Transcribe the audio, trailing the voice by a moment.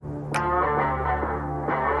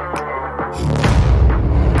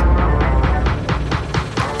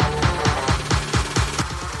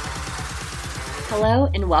Hello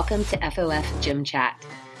and welcome to FOF GYM CHAT.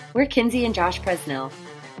 We're Kinsey and Josh Presnell.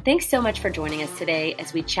 Thanks so much for joining us today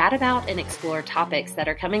as we chat about and explore topics that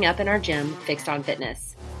are coming up in our gym fixed on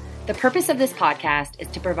fitness. The purpose of this podcast is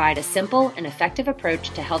to provide a simple and effective approach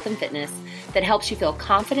to health and fitness that helps you feel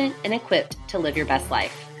confident and equipped to live your best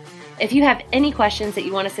life. If you have any questions that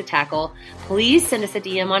you want us to tackle, please send us a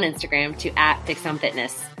DM on Instagram to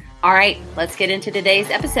 @FixedOnFitness. All right, let's get into today's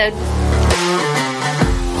episode.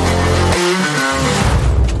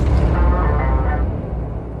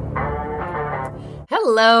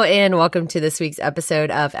 Hello and welcome to this week's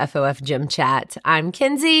episode of FOF GYM Chat. I'm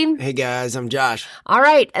Kinsey. Hey guys, I'm Josh. All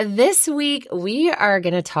right, this week we are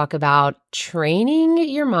going to talk about training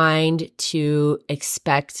your mind to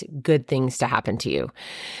expect good things to happen to you.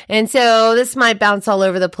 And so this might bounce all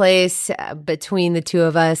over the place between the two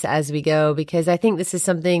of us as we go, because I think this is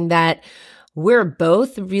something that we're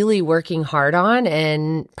both really working hard on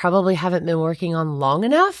and probably haven't been working on long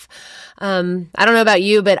enough. I don't know about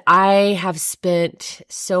you, but I have spent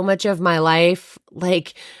so much of my life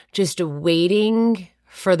just waiting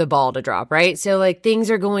for the ball to drop, right? So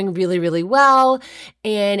things are going really, really well.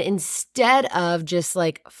 And instead of just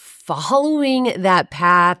following that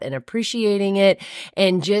path and appreciating it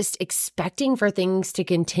and just expecting for things to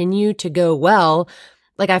continue to go well,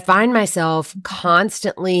 I find myself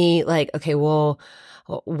constantly okay, well,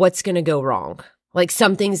 what's going to go wrong?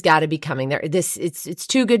 Something's got to be coming there. It's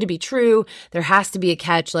too good to be true. There has to be a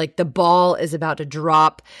catch. The ball is about to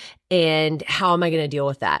drop, and how am I going to deal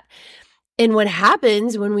with that? And what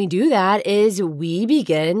happens when we do that is we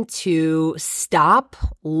begin to stop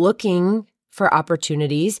looking for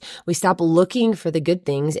opportunities. We stop looking for the good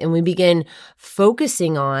things, and we begin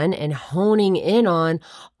focusing on and honing in on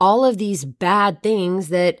all of these bad things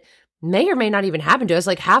that may or may not even happen to us.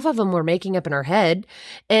 Half of them we're making up in our head,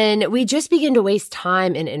 and we just begin to waste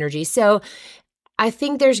time and energy. So I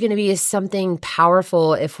think there's going to be something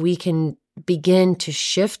powerful if we can begin to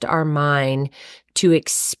shift our mind to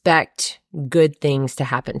expect good things to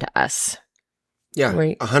happen to us. Yeah,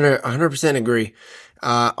 100% agree.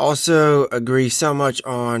 Also agree so much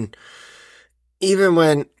on, even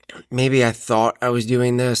when maybe I thought I was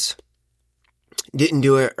doing this, didn't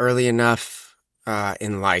do it early enough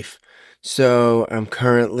in life. So I'm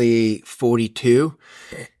currently 42,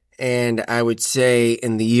 and I would say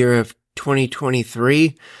in the year of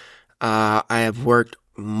 2023, I have worked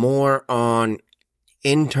more on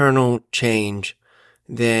internal change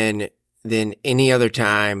than any other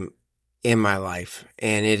time in my life.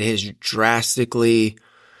 And it has drastically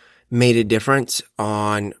made a difference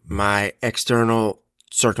on my external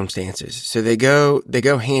circumstances. So they go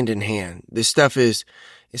hand in hand. This stuff it's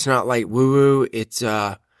not like woo woo. It's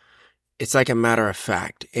like a matter of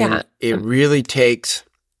fact. And it really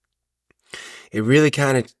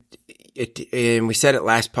and we said it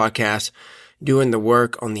last podcast, doing the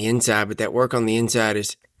work on the inside, but that work on the inside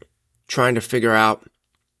is trying to figure out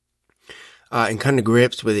and come to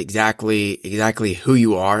grips with exactly who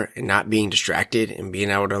you are and not being distracted and being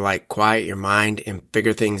able to quiet your mind and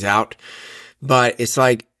figure things out. But it's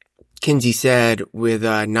like Kinsey said, with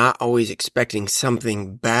not always expecting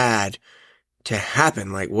something bad to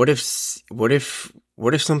happen. What if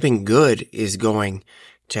something good is going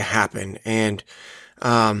to happen? And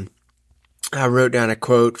I wrote down a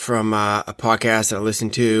quote from a podcast that I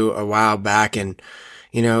listened to a while back, and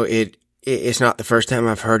it's not the first time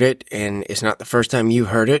I've heard it, and it's not the first time you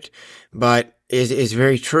heard it, but it's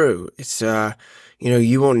very true. It's,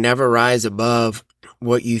 you will never rise above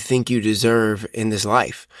what you think you deserve in this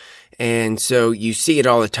life. And so you see it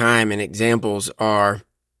all the time, and examples are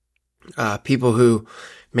people who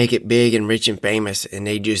make it big and rich and famous, and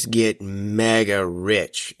they just get mega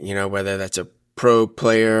rich, whether that's a pro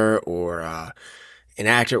player or an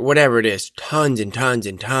actor, whatever it is, tons and tons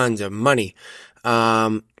and tons of money.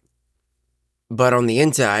 But on the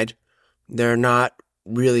inside, they're not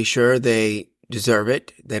really sure they deserve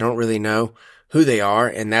it. They don't really know who they are.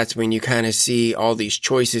 And that's when you kind of see all these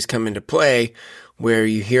choices come into play, where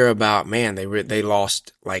you hear about, man, they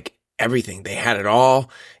lost everything. They had it all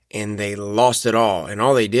and they lost it all. And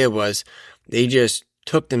all they did was they just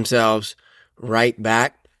took themselves right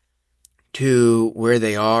back to where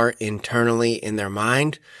they are internally in their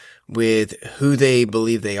mind, with who they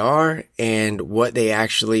believe they are and what they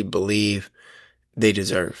actually believe they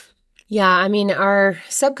deserve. Yeah, our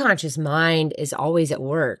subconscious mind is always at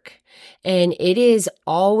work. And it is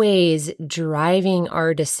always driving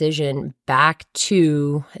our decision back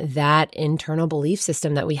to that internal belief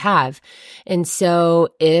system that we have. And so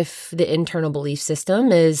if the internal belief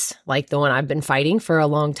system is like the one I've been fighting for a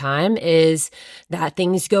long time, is that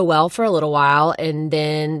things go well for a little while and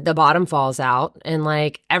then the bottom falls out and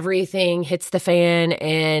like everything hits the fan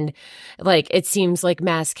and like it seems like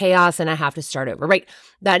mass chaos and I have to start over, right?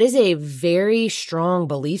 That is a very strong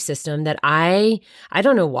belief system that I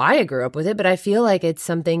don't know why I grew up with it, but I feel like it's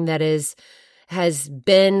something that has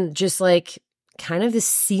been just like kind of the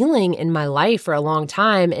ceiling in my life for a long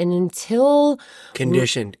time. And until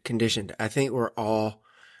conditioned, I think we're all,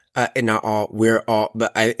 not all, we're all,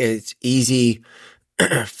 but it's easy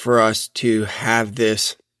for us to have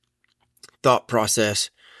this thought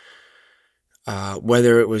process,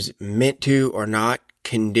 whether it was meant to or not,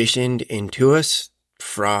 conditioned into us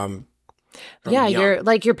from yeah, young. you're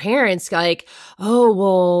like your parents like, oh,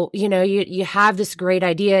 well, you have this great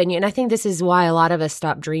idea. And I think this is why a lot of us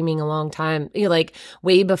stop dreaming a long time, like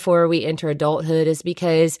way before we enter adulthood, is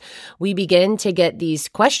because we begin to get these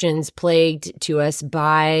questions plagued to us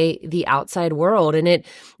by the outside world. And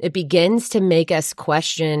it begins to make us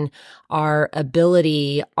question our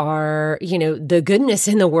ability, our, the goodness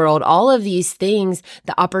in the world, all of these things,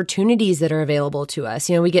 the opportunities that are available to us.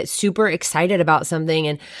 We get super excited about something.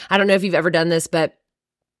 And I don't know if you've ever done this, but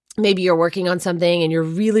maybe you're working on something and you're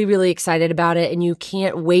really, really excited about it and you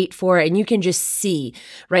can't wait for it and you can just see,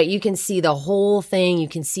 right? You can see the whole thing. You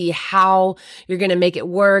can see how you're going to make it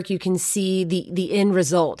work. You can see the end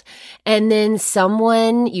result. And then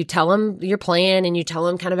you tell them your plan and you tell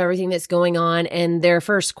them kind of everything that's going on. And their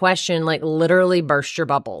first question, like literally burst your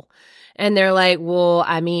bubble. And they're like, well,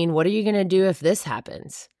 I mean, what are you going to do if this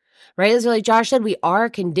happens? Right? As like Josh said, we are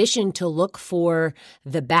conditioned to look for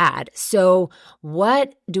the bad. So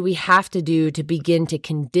what do we have to do to begin to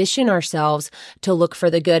condition ourselves to look for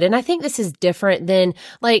the good? And I think this is different than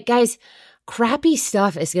like, guys, crappy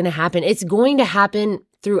stuff is going to happen. It's going to happen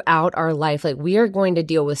throughout our life. Like we are going to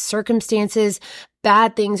deal with circumstances.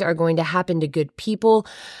 Bad things are going to happen to good people.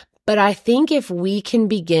 But I think if we can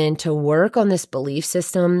begin to work on this belief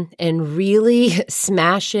system and really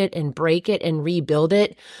smash it and break it and rebuild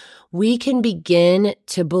it, we can begin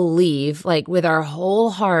to believe, like with our whole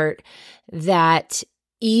heart, that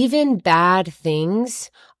even bad things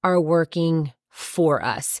are working for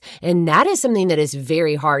us. And that is something that is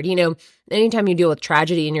very hard. Anytime you deal with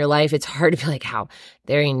tragedy in your life, it's hard to be like, how?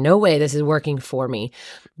 There ain't no way this is working for me.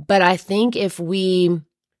 But I think if we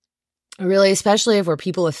really, especially if we're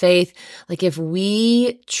people of faith, like if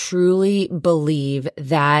we truly believe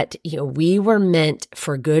that, we were meant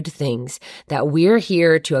for good things, that we're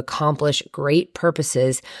here to accomplish great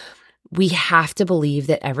purposes, we have to believe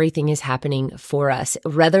that everything is happening for us.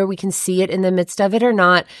 Whether we can see it in the midst of it or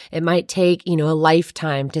not, it might take, a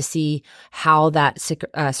lifetime to see how that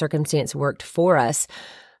circumstance worked for us.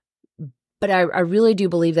 But I really do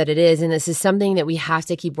believe that it is. And this is something that we have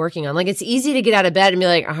to keep working on. Like, it's easy to get out of bed and be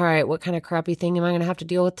like, all right, what kind of crappy thing am I going to have to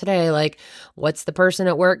deal with today? Like, what's the person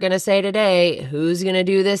at work going to say today? Who's going to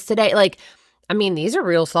do this today? Like, I mean, these are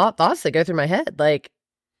real thoughts that go through my head. Like,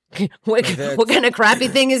 what kind of crappy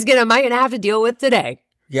thing am I going to have to deal with today?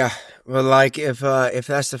 Yeah. Well, like if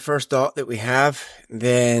that's the first thought that we have,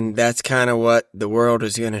 then that's kind of what the world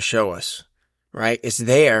is going to show us, right? It's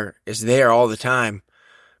there all the time.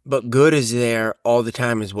 But good is there all the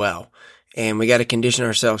time as well. And we got to condition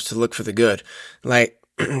ourselves to look for the good. Like,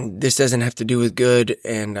 this doesn't have to do with good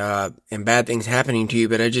and bad things happening to you.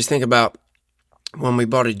 But I just think about when we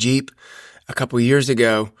bought a Jeep a couple years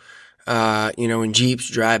ago, when Jeeps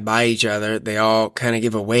drive by each other, they all kind of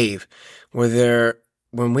give a wave.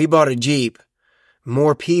 When we bought a Jeep,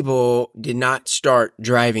 more people did not start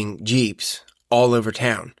driving Jeeps all over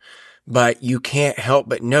town. But you can't help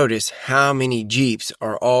but notice how many Jeeps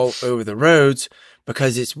are all over the roads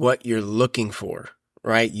because it's what you're looking for,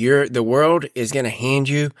 right? The world is going to hand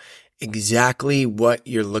you exactly what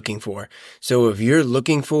you're looking for. So if you're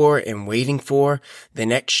looking for and waiting for the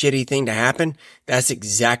next shitty thing to happen, that's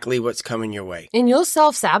exactly what's coming your way. And you'll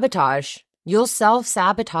self-sabotage.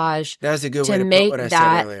 That's a good way to put what I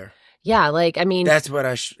said earlier. Yeah, like, I mean... That's what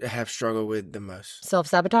I have struggled with the most.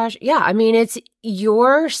 Self-sabotage? Yeah, I mean, it's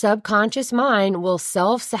your subconscious mind will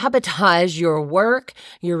self-sabotage your work,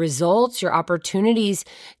 your results, your opportunities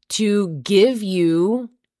to give you,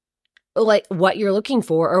 like, what you're looking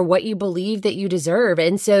for or what you believe that you deserve.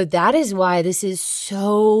 And so that is why this is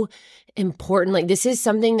so important. Like, this is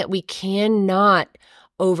something that we cannot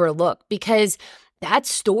overlook because that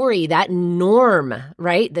story, that norm,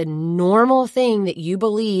 right? The normal thing that you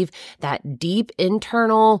believe, that deep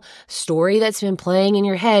internal story that's been playing in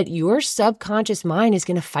your head, your subconscious mind is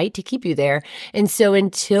going to fight to keep you there. And so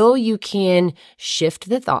until you can shift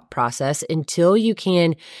the thought process, until you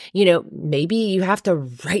can, maybe you have to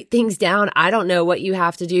write things down. I don't know what you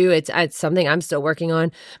have to do. It's something I'm still working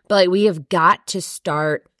on, but like, we have got to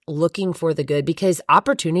start looking for the good because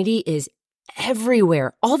opportunity is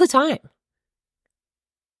everywhere all the time.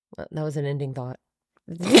 That was an ending thought.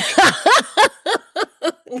 Got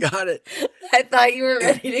it. I thought you were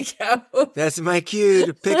ready to go. That's my cue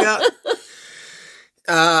to pick up.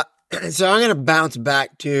 So I'm going to bounce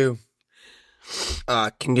back to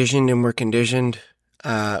conditioned, and we're conditioned.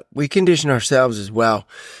 We condition ourselves as well.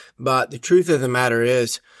 But the truth of the matter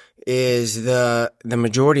is the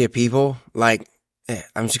majority of people, like,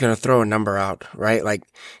 I'm just going to throw a number out, right? Like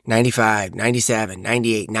 95, 97,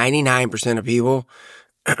 98, 99% of people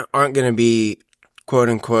aren't going to be quote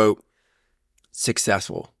unquote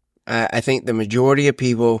successful. I think the majority of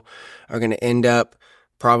people are going to end up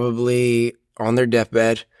probably on their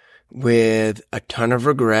deathbed with a ton of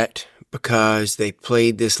regret because they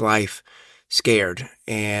played this life scared.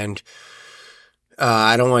 And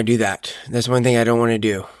I don't want to do that. That's one thing I don't want to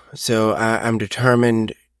do. So I'm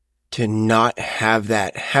determined to not have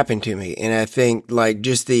that happen to me. And I think like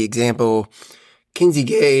just the example Kinsey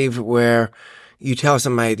gave where you tell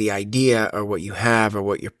somebody the idea or what you have or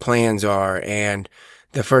what your plans are, and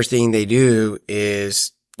the first thing they do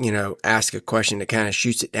is, ask a question that kind of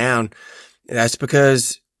shoots it down. That's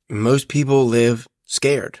because most people live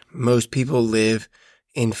scared. Most people live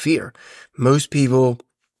in fear. Most people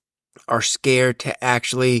are scared to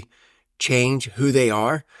actually change who they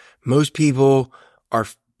are. Most people are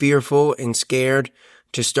fearful and scared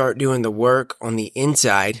to start doing the work on the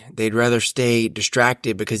inside. They'd rather stay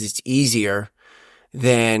distracted because it's easier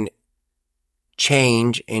than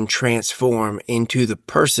change and transform into the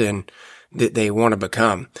person that they want to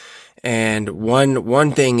become. And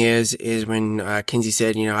one thing is when Kinsey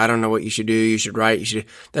said, I don't know what you should do. You should write.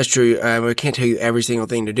 That's true. I can't tell you every single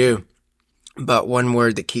thing to do. But one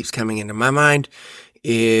word that keeps coming into my mind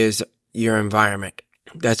is your environment.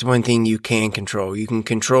 That's one thing you can control. You can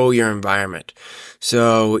control your environment.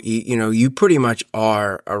 So, you pretty much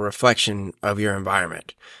are a reflection of your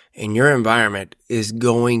environment. And your environment is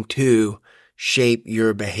going to shape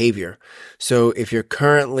your behavior. So if you're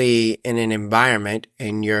currently in an environment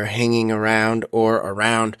and you're hanging around or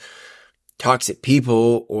around toxic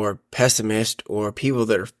people or pessimists or people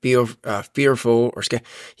that are fearful or scared,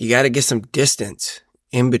 you got to get some distance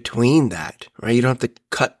in between that, right? You don't have to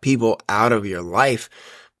cut people out of your life,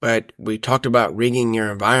 but we talked about rigging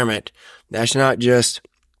your environment. That's not just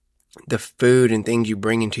the food and things you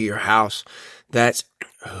bring into your house. That's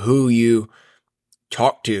who you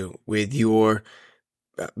talk to with your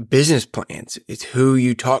business plans. It's who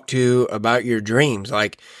you talk to about your dreams.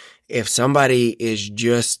 Like if somebody is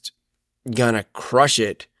just gonna crush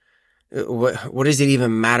it, what does it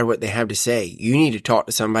even matter what they have to say? You need to talk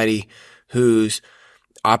to somebody who's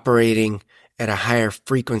operating at a higher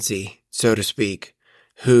frequency, so to speak,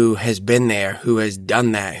 who has been there, who has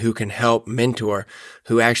done that, who can help mentor,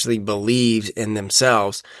 who actually believes in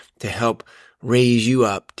themselves to help raise you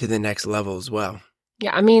up to the next level as well.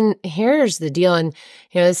 Yeah, I mean, here's the deal. And,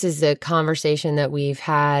 this is a conversation that we've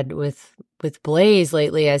had with Blaze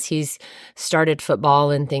lately as he's started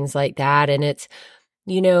football and things like that. And it's,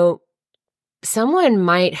 someone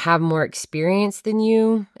might have more experience than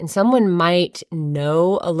you, and someone might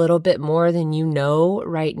know a little bit more than you know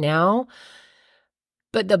right now.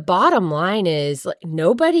 But the bottom line is like,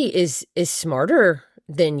 nobody is smarter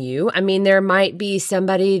than you. I mean, there might be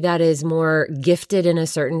somebody that is more gifted in a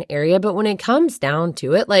certain area, but when it comes down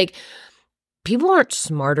to it, like people aren't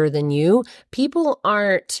smarter than you. People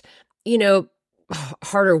aren't,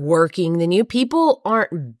 harder working than you. People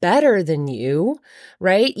aren't better than you,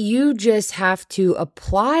 right? You just have to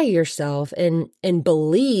apply yourself and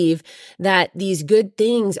believe that these good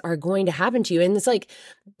things are going to happen to you. And it's like,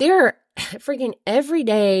 they're freaking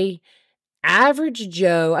everyday average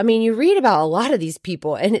Joe. I mean, you read about a lot of these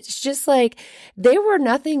people and it's just like they were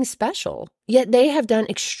nothing special, yet they have done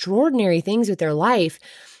extraordinary things with their life.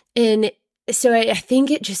 And so I think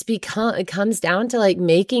it just it comes down to like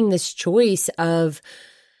making this choice of,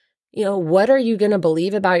 what are you going to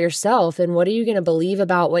believe about yourself and what are you going to believe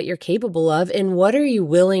about what you're capable of and what are you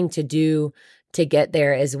willing to do to get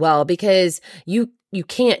there as well? Because you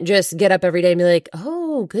can't just get up every day and be like,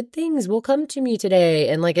 oh, good things will come to me today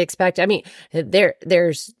and like expect, I mean,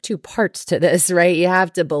 there's two parts to this, right? You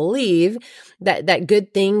have to believe that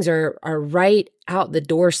good things are right out the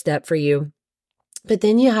doorstep for you. But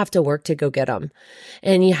then you have to work to go get them,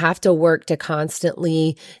 and you have to work to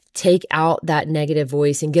constantly take out that negative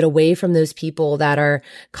voice and get away from those people that are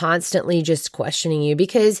constantly just questioning you,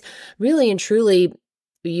 because really and truly,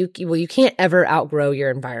 you can't ever outgrow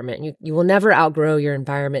your environment. You will never outgrow your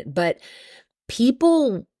environment, but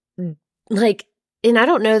people like, and I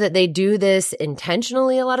don't know that they do this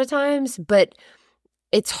intentionally a lot of times, but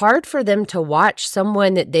it's hard for them to watch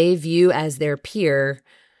someone that they view as their peer,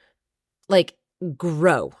 like,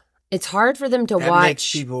 grow. It's hard for them to watch. That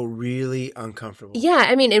makes people really uncomfortable. Yeah,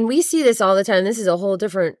 I mean, and we see this all the time. This is a whole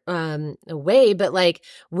different way, but like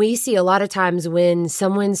we see a lot of times when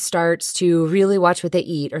someone starts to really watch what they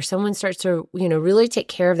eat, or someone starts to, really take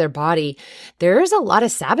care of their body, there's a lot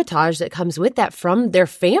of sabotage that comes with that from their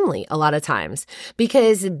family a lot of times,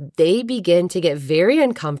 because they begin to get very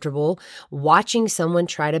uncomfortable watching someone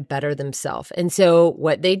try to better themselves. And so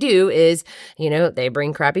what they do is, they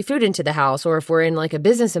bring crappy food into the house, or if we're in like a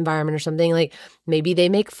business environment or something, like maybe they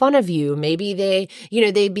make fun of you. Maybe they,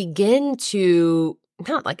 they begin to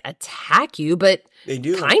not like attack you, but they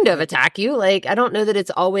do kind of attack you. Like, I don't know that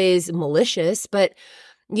it's always malicious, but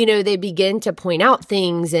they begin to point out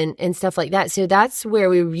things and stuff like that. So that's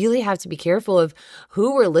where we really have to be careful of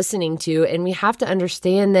who we're listening to. And we have to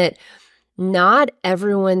understand that not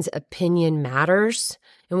everyone's opinion matters.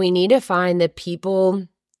 And we need to find the people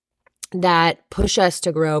that push us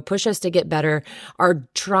to grow, push us to get better, are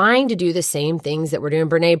trying to do the same things that we're doing.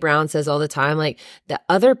 Brene Brown says all the time, like, the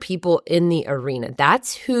other people in the arena,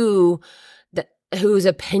 that's whose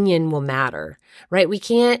opinion will matter, right? We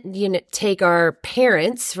can't, take our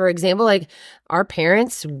parents, for example. Like, our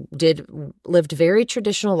parents lived very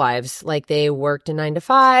traditional lives. Like, they worked a 9 to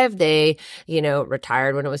 5. They,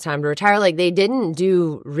 retired when it was time to retire. Like, they didn't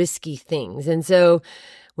do risky things. And so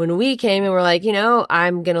when we came and we're like,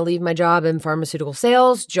 I'm going to leave my job in pharmaceutical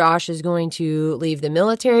sales. Josh is going to leave the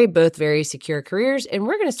military, both very secure careers, and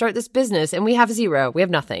we're going to start this business. And we have zero. We have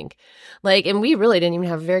nothing. Like, and we really didn't even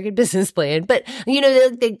have a very good business plan. But,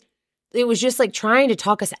 it was just like trying to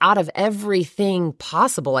talk us out of everything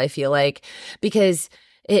possible, I feel like, because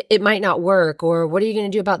it might not work, or what are you going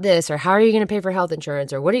to do about this? Or how are you going to pay for health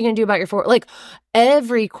insurance? Or what are you going to do about your like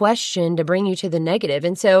every question to bring you to the negative.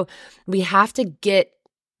 And so we have to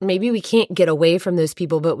maybe we can't get away from those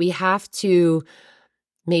people, but we have to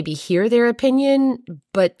maybe hear their opinion,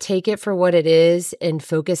 but take it for what it is and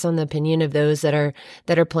focus on the opinion of those that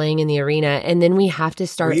are playing in the arena. And then we have to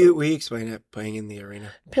start. Will you explain it, playing in the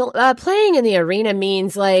arena? Playing in the arena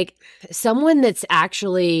means like someone that's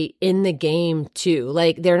actually in the game too.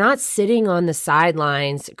 Like, they're not sitting on the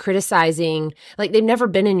sidelines criticizing, like they've never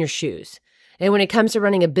been in your shoes. And when it comes to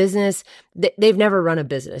running a business, they've never run a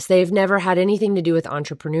business. They've never had anything to do with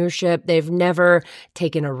entrepreneurship. They've never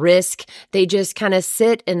taken a risk. They just kind of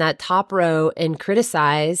sit in that top row and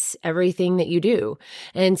criticize everything that you do.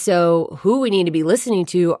 And so who we need to be listening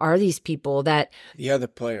to are these people that— the other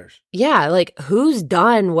players. Yeah, like who's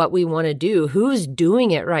done what we want to do? Who's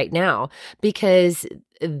doing it right now? Because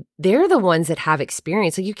they're the ones that have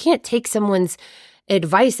experience. Like, you can't take someone's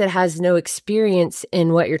advice that has no experience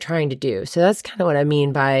in what you're trying to do. So that's kind of what I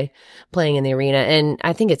mean by playing in the arena. And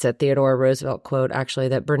I think it's a Theodore Roosevelt quote, actually,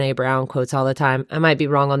 that Brene Brown quotes all the time. I might be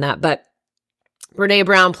wrong on that, but Brene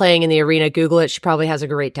Brown, playing in the arena, Google it. She probably has a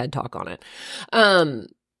great TED Talk on it.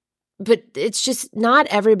 But it's just not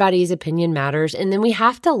everybody's opinion matters. And then we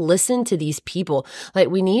have to listen to these people. Like,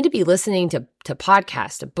 we need to be listening to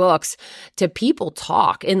podcasts, to books, to people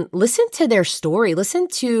talk, and listen to their story. Listen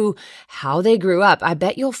to how they grew up. I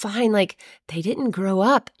bet you'll find like they didn't grow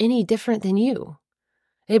up any different than you.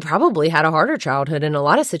 They probably had a harder childhood in a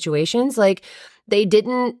lot of situations. Like, they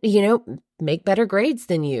didn't, make better grades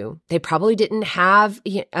than you. They probably didn't have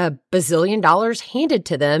a bazillion dollars handed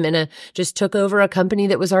to them and just took over a company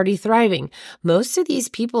that was already thriving. Most of these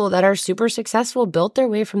people that are super successful built their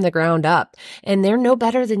way from the ground up, and they're no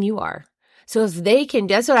better than you are. So if they can,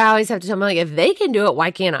 that's what I always have to tell them, like, if they can do it, why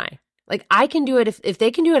can't I? Like, I can do it. If they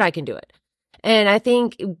can do it, I can do it. And I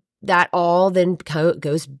think that all then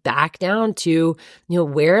goes back down to,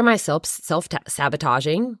 where am I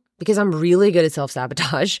self-sabotaging? Because I'm really good at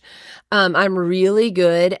self-sabotage. I'm really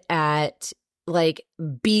good at like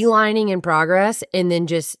beelining in progress and then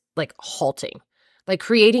just like halting, like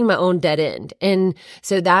creating my own dead end. And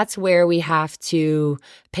so that's where we have to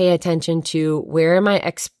pay attention to, where am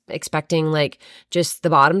I expecting like just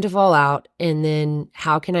the bottom to fall out? And then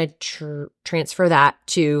how can I transfer that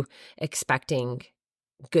to expecting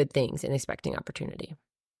good things and expecting opportunity?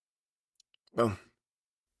 Well, is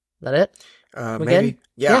that it? Maybe.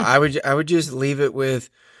 Yeah, I would just leave it with,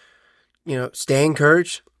 stay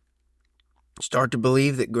encouraged, start to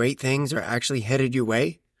believe that great things are actually headed your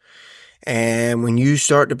way. And when you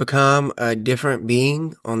start to become a different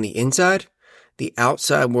being on the inside, the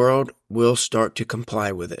outside world will start to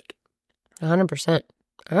comply with it. 100%.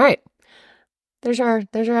 All right. There's our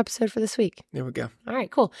episode for this week. There we go. All right,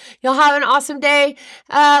 cool. Y'all have an awesome day.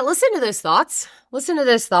 Listen to those thoughts. Listen to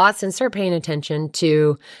those thoughts and start paying attention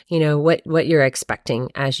to, what you're expecting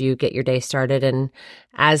as you get your day started and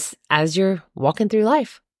as you're walking through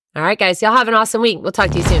life. All right, guys, y'all have an awesome week. We'll talk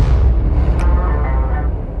to you soon.